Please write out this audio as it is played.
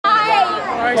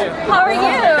are you? How are you?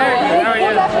 Hey, how are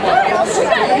you?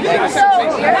 So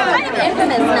you're kind of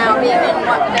infamous now, being in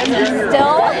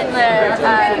still in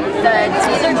the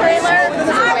teaser trailer with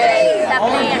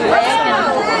Stephanie and Rick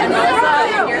and Melissa,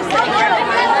 and you're sitting there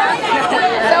behind them.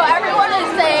 So everyone is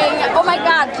saying, "Oh my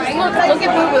God, just look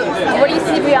at Booboo. What do you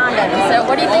see beyond it?" So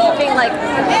what do you think of being like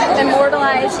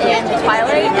immortalized in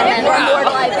Twilight and then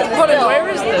immortalized in Hold on, Still? where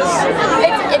is this?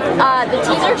 It's the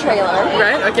teaser trailer.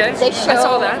 Right, okay. I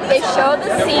saw that. They show the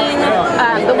scene,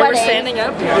 the wedding. We're standing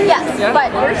up? Yes, Yeah.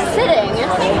 but we're sitting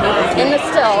in the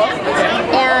still,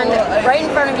 and right in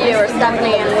front of you are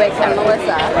Stephanie and Wick and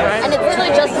Melissa. And it's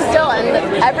literally just a still, and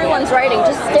everyone's writing,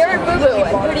 just stare at Booboo,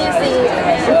 and who do you see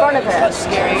in front of her?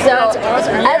 So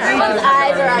everyone's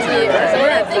eyes are on you. So what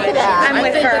do you think of that? I'm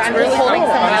with her. I'm really cool.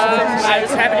 I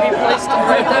was happy to be placed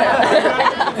right there.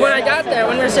 When I got there,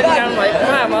 when we were sitting down, I'm like,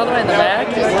 wow, I'm all the way in the back.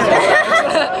 No,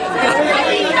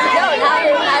 now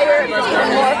you're even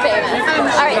more famous.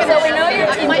 Alright, so we know your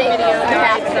team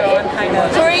backstage.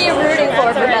 Who are you rooting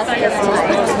for best this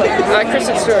time?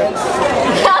 Kristen Stewart.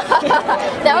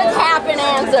 That was half an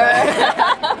answer.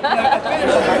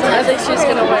 I think she's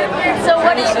gonna win. So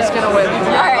what do you... She's gonna win.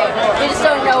 Alright, you just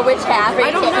don't know which half. I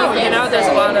don't know, you know, there's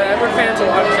a lot of Edward fans, a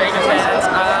lot of Jada fans.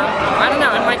 I don't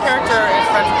know, and my character is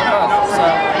friends with them both, so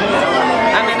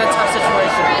I'm in a tough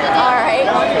situation. Alright,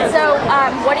 so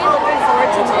what are you looking forward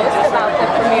to most about the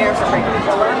premiere for Reynolds?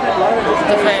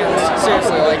 The fans,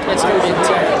 seriously, like, it's gonna be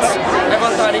intense.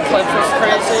 Everyone thought Eclipse was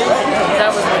crazy. That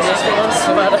was ridiculous,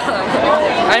 but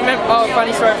I remember,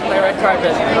 funny story from the red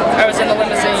carpet. I was in a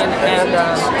limousine, and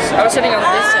I was sitting on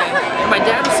this end, and my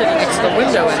dad was sitting next to the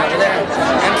window and over there.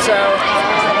 And so,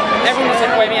 everyone was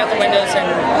like waving out the windows, and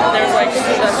there was like, the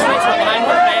streets were lined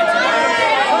with fans.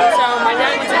 So my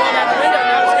dad was rolling down the window,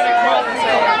 and I was gonna crawl and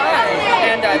say hi.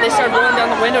 And they started rolling down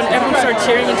the window, and everyone started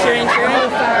cheering and cheering and cheering.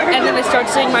 And then they started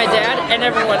seeing my dad, and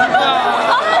everyone, oh!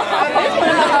 It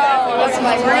was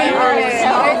hilarious.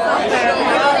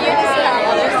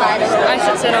 I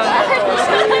should sit on the other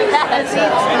side.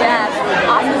 Yes.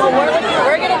 Awesome. Well,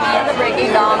 we're going to be at the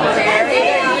Breaking Dawn premiere.